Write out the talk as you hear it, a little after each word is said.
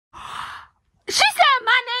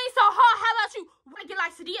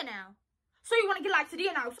Sadeeya now. So you want to get like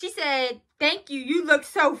Sadeeya now. She said, thank you. You look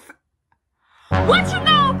so What you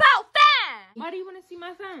know about fine? Why do you want to see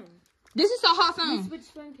my phone? This is Sahar phone. We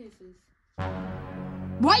switched phone cases.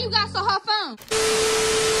 Why you got Sahar phone?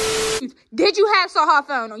 Did you have Sahar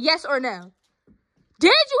phone? Yes or no?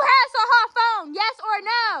 Did you have Sahar phone? Yes or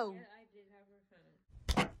no? Yeah, I did have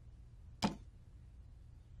her phone.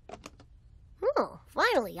 Oh,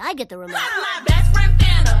 finally, I get the remote. That's my best friend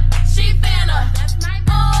Fanta. She Fanta. That's my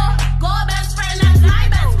go best friend. That's my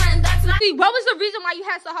best friend. That's my. What was the reason why you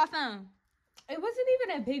had Sahar phone? It wasn't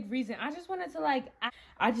even a big reason. I just wanted to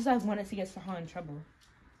I just wanted to get Sahar in trouble.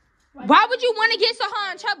 Why would you want to get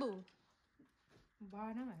Sahar in trouble?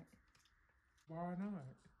 Why not? Why not?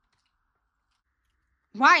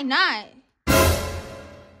 Why not?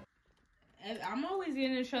 I'm always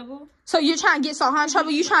getting in trouble. So you're trying to get Sahar in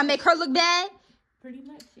trouble? You trying to make her look bad? Pretty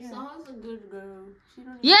much, yeah. Sahar's a good girl. She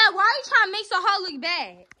don't Yeah, why are you trying to make Sahar look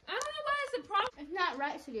bad? I don't know why it's a problem. It's not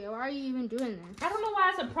right, Sadeeya. Why are you even doing this? I don't know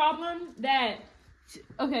why it's a problem that...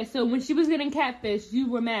 Okay, so when she was getting catfish, you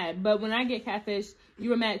were mad. But when I get catfish, you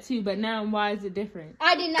were mad too. But now, why is it different?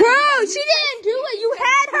 I did not. Girl, she didn't do it. You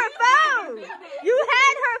had her phone. You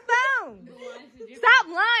had her phone. Stop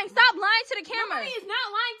lying. Stop lying to the camera. Nobody is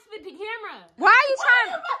not lying to the camera. Why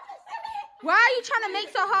are you trying to make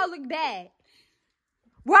Sahar look bad?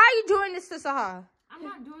 Why are you doing this to Sahar? I'm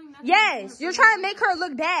not doing nothing. Yes, you're trying to make her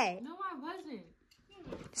look bad. No, I wasn't.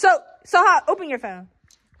 So, Sahar, open your phone.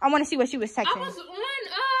 I want to see what she was texting. I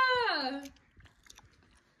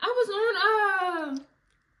was on,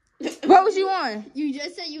 What was you on? You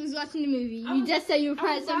just said you was watching the movie. You just said you were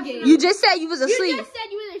playing some game. You just said you was asleep. You just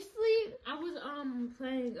said you were asleep. I was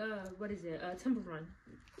playing what is it? Temple Run.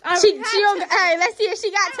 She don't. Hey, let's see if she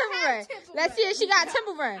got Temple Run. Let's see if she got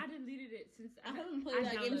Temple Run. I deleted it since I haven't played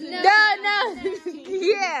that game. No.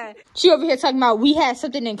 Yeah. She over here talking about we had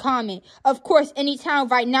something in common. Of course, any town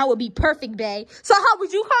right now would be perfect, bae. So how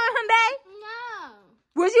would you calling him bae?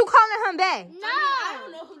 No. Was you calling him bae? No. I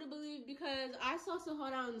don't know who to believe because I saw Sahar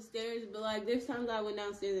down the stairs, but like there's times I went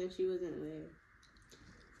downstairs and she wasn't there.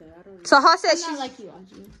 So I don't know. Sahar said I'm she. not like you,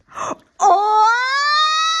 Audrey. Oh!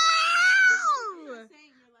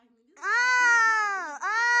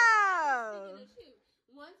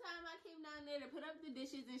 One time I came down there to put up the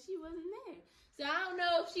dishes and she wasn't there. So I don't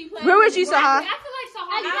know if she played. Where was you, Sahar? I feel like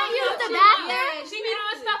Sahar. I can't use the bathroom. She be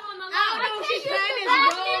doing stuff on the I don't know if she's playing this role.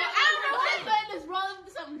 I don't know if she's playing this role of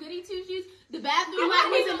some goody two shoes. The bathroom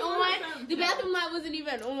light wasn't on. The bathroom light wasn't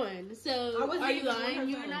even on. So are you lying?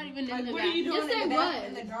 You were not even in the bathroom. What are you doing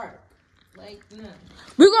in the dark? Like no.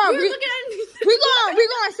 We're gonna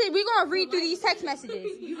read through these text messages.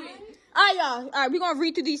 All right, y'all. All right, we're gonna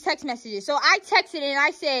read through these text messages. So I texted and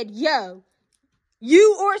I said, "Yo,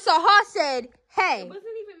 you or Sahar said, hey." It wasn't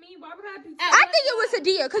even me. Why would I be? I think it was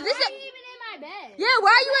Sadeeya because this is. Even in my bed. Yeah,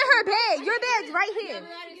 why are you in her bed? Your bed's right here.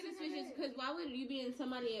 Because why would you be in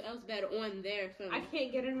somebody else's bed on their phone? I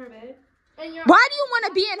can't get in her bed. Why do you want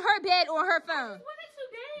to be in her bed on her phone? What is so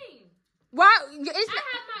dang? Why? I have my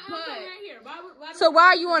own phone right here. So why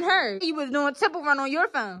are you on her? You was doing Temple Run on your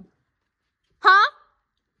phone, huh?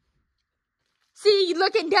 See, you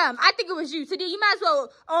looking dumb. I think it was you. Sadeeya, you might as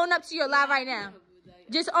well own up to your lie right now.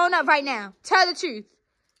 Just own up right now. Tell the truth.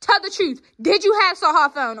 Tell the truth. Did you have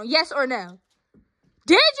Sahar phone? Yes or no?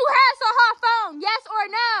 Did you have Sahar phone? Yes or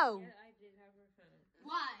no? Yeah, I did have her phone.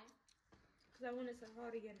 Why? Because I wanted Sahar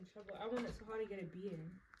to get in trouble. I wanted Sahar to get a beating.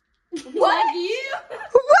 What? Like you?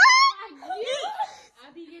 What?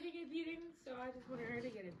 I'd be getting a beating, so I just wanted her to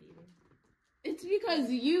get a beating. It's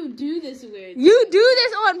because you do this weird. You do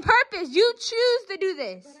this on purpose. You choose to do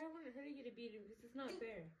this. But I wanted her to get a beating because it's not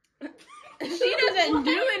fair. She doesn't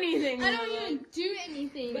do anything. I don't even do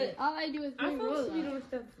anything. But all I do is I play fell asleep Roblox. on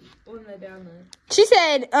stuff on the download. She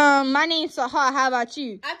said, my name's Sahar. How about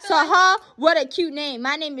you? I feel Sahar, what a cute name.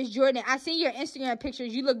 My name is Jordan. I see your Instagram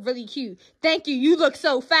pictures. You look really cute. Thank you. You look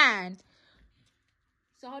so fine.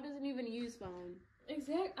 Sahar doesn't even use phone.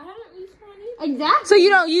 Exactly. I don't use phone either. Exactly. So you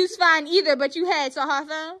don't use fine either, but you had Sahar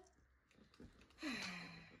phone?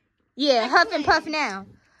 Yeah, huff and puff now.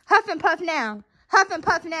 Huff and puff now. Huff and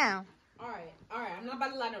puff now. All right. I'm not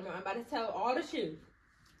about to lie no more. I'm about to tell all the truth.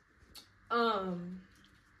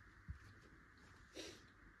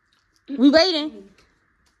 We waiting.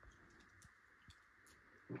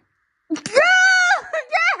 Girl,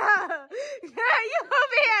 you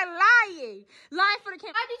over here lying. Lying for the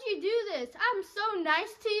camera. Why did you do this? I'm so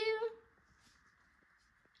nice to you.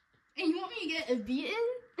 And you want me to get a beating?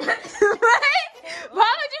 Right?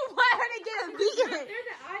 Why would you want her to get a beating?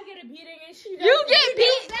 I get a beating and she You get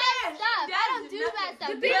beat. Bad stuff. I don't do bad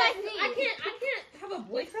stuff. Be like me. I can't have have a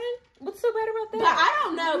boyfriend? What's so bad about that? But I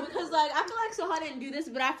don't know because like I feel like Sahar didn't do this,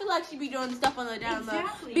 but I feel like she be doing stuff on the down low.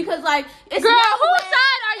 Exactly. Because like it's Girl, no whose way-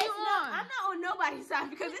 side are you it's on? I'm not on nobody's side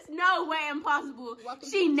because it's no way impossible.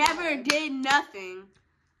 She never did nothing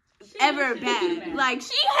ever bad. Like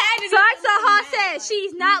she had to. So like Sahar do said, like,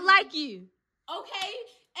 she's not like you. okay,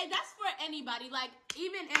 and that's for anybody. Like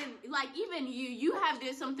even you have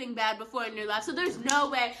did something bad before in your life. So there's no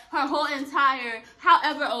way her whole entire,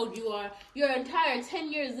 however old you are, your entire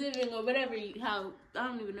 10 years living or whatever. How I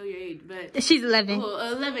don't even know your age, but She's 11.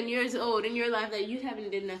 11 years old in your life that you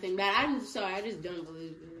haven't did nothing bad. I'm sorry, I just don't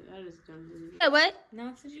believe it. I just don't believe it. Hey, what?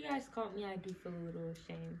 No, since you guys caught me, I do feel a little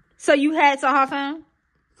ashamed. So you had Sahar phone?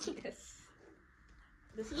 Yes.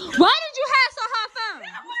 Why did you have Sahar phone?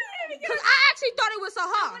 Because I actually thought it was I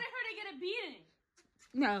Sahar. wanted her to get a beating.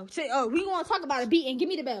 No. Say, oh, we gonna talk about a beating. Give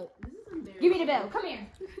me the belt. Give me the belt. Come here.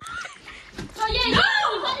 So yeah,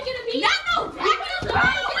 you want to get a beating? No. You want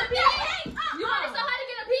Sahar to get a beating? You want Sahar to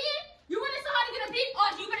get a beating? You want Sahar to get a beating? Or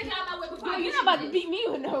you better get out of my way before I You're not about to beat me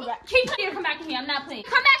with no back. Keep here. Come back in here. I'm not playing.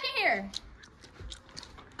 Come back in here.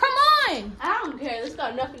 Come on. I don't care. This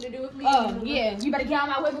got nothing to do with me. Oh yeah. You better get out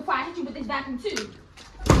of my way before I hit you with this vacuum too.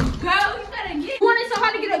 Girl, you better get. You wanted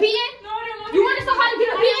Sahar to get a beating? No, I didn't want You wanted Sahar to get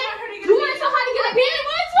a beating? You wanted Sahar to get a beating?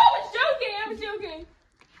 I was joking. I was joking.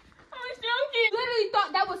 Literally thought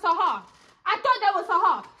that was Sahar. I thought that was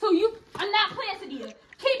Sahar. So I'm not playing, Sadeeya.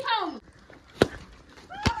 Keep home.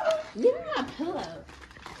 Give me my pillow.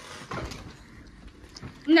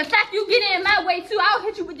 And the fact you get in my way too, I'll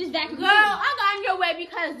hit you with this vacuum. Girl, I got in your way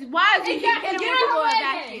because why is you Exactly. hitting Get with out the of my way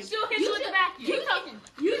vacuum? then. She'll hit you with the vacuum. You Keep talking.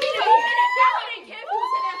 You need to hit it. I wouldn't care if you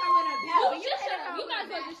was hitting her with a belt. You just shut up. You might as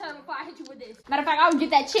well just shut up before I hit you with this. Matter of fact, I'll get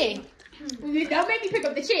that chair. Don't make me pick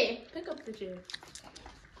up the chair. Pick up the chair.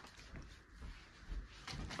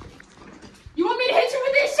 You want me to hit you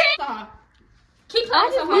with this chair? Keep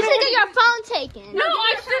playing, Sahar. You should get your phone taken. No,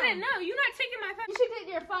 I shouldn't. No, you're not taking my phone. You should get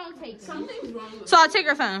your phone taken. Something's wrong with So I'll take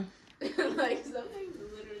her phone. like something's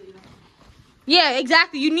literally wrong. Yeah,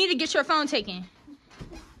 exactly. You need to get your phone taken.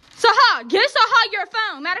 Sahar, give Sahar your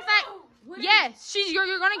phone. Matter of fact, yes,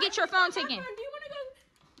 you're gonna get your phone taken. Do you want to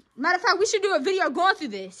go? Matter of fact, we should do a video going through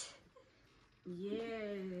this. Yeah.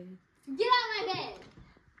 Get out of my bed.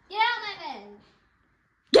 Get out of my bed.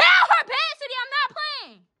 Get out her bed, City. I'm not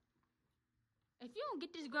playing. If you don't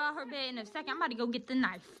get this girl out her bed in a second, I'm about to go get the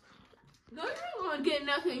knife. No, you ain't gonna get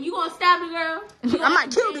nothing. You gonna stab the girl? I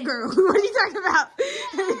might kill the girl. What are you talking about?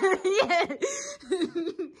 Yeah.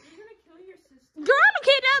 Girl, I don't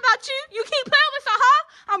care nothing about you. You keep playing with Sahar,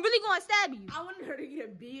 I'm really gonna stab you. I wanted her to get a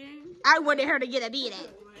beating. I wanted her to get a beating.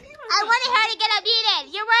 I wanted her to get a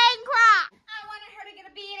beating. You're wearing Crocs. I wanted her to get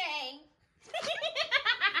a beating.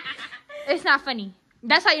 It's not funny.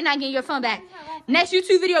 That's how you're not getting your phone back. Next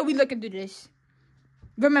YouTube video, we looking through this.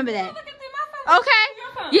 Remember that. Okay.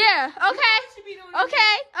 Yeah. Okay.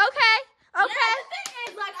 Okay. Okay. Yeah, Okay. the thing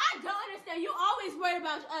is, like, I don't understand. You always worried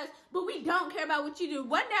about us, but we don't care about what you do.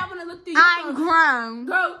 One day I'm gonna look through your I'm phone. grown.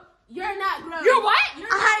 Girl, you're not grown. You're what? You're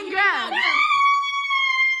I'm you're not grown.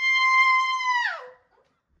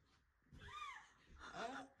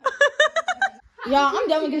 Y'all, I'm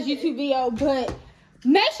done with this YouTube video, but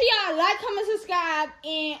make sure y'all like, comment, subscribe,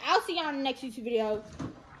 and I'll see y'all in the next YouTube video.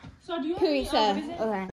 So do you Period. have any Okay.